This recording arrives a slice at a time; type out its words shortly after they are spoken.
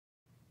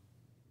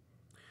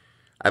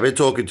I've been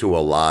talking to a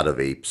lot of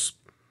apes,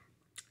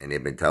 and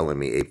they've been telling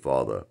me,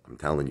 Apefather, I'm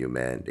telling you,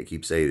 man, they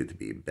keep saying it to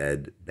me,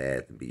 Bed,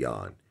 Bath, and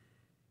Beyond.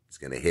 It's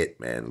going to hit,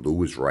 man.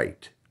 Lou is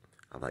right.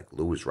 I'm like,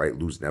 Lou is right.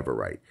 Lou's never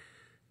right.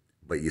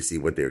 But you see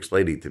what they're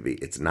explaining to me,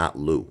 it's not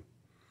Lou.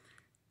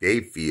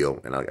 They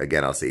feel, and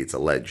again, I'll say it's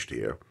alleged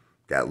here,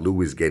 that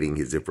Lou is getting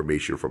his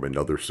information from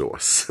another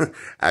source.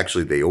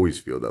 Actually, they always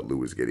feel that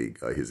Lou is getting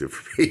his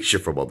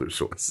information from other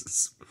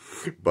sources.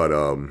 But,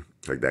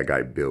 like that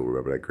guy Bill,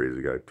 remember that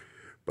crazy guy?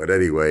 But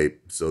anyway,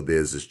 so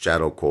there's this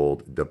channel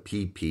called The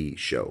PP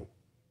Show.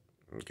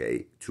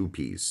 Okay, 2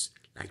 P's,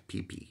 like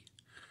PP.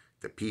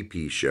 The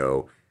PP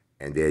Show,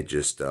 and they're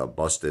just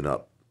busting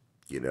up,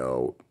 you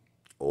know,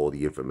 all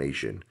the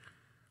information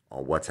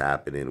on what's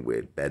happening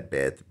with Bed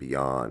Bath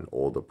Beyond,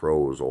 all the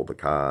pros, all the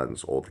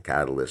cons, all the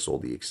catalysts, all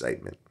the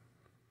excitement.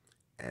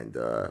 And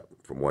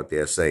from what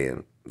they're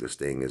saying, this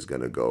thing is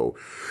going to go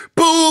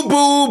boom,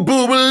 boom,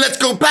 boom. Let's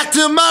go back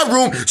to my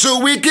room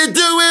so we can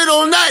do it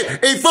all night.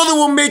 Apefather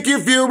will make you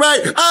feel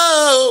right.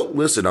 Oh,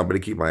 listen, I'm going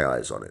to keep my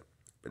eyes on it.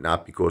 But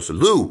not because of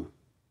Lou,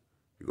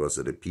 because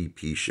of the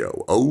PP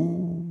Show.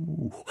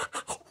 Oh,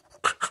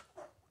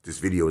 this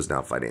video is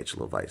not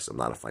financial advice. I'm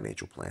not a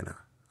financial planner.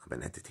 I'm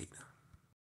an entertainer.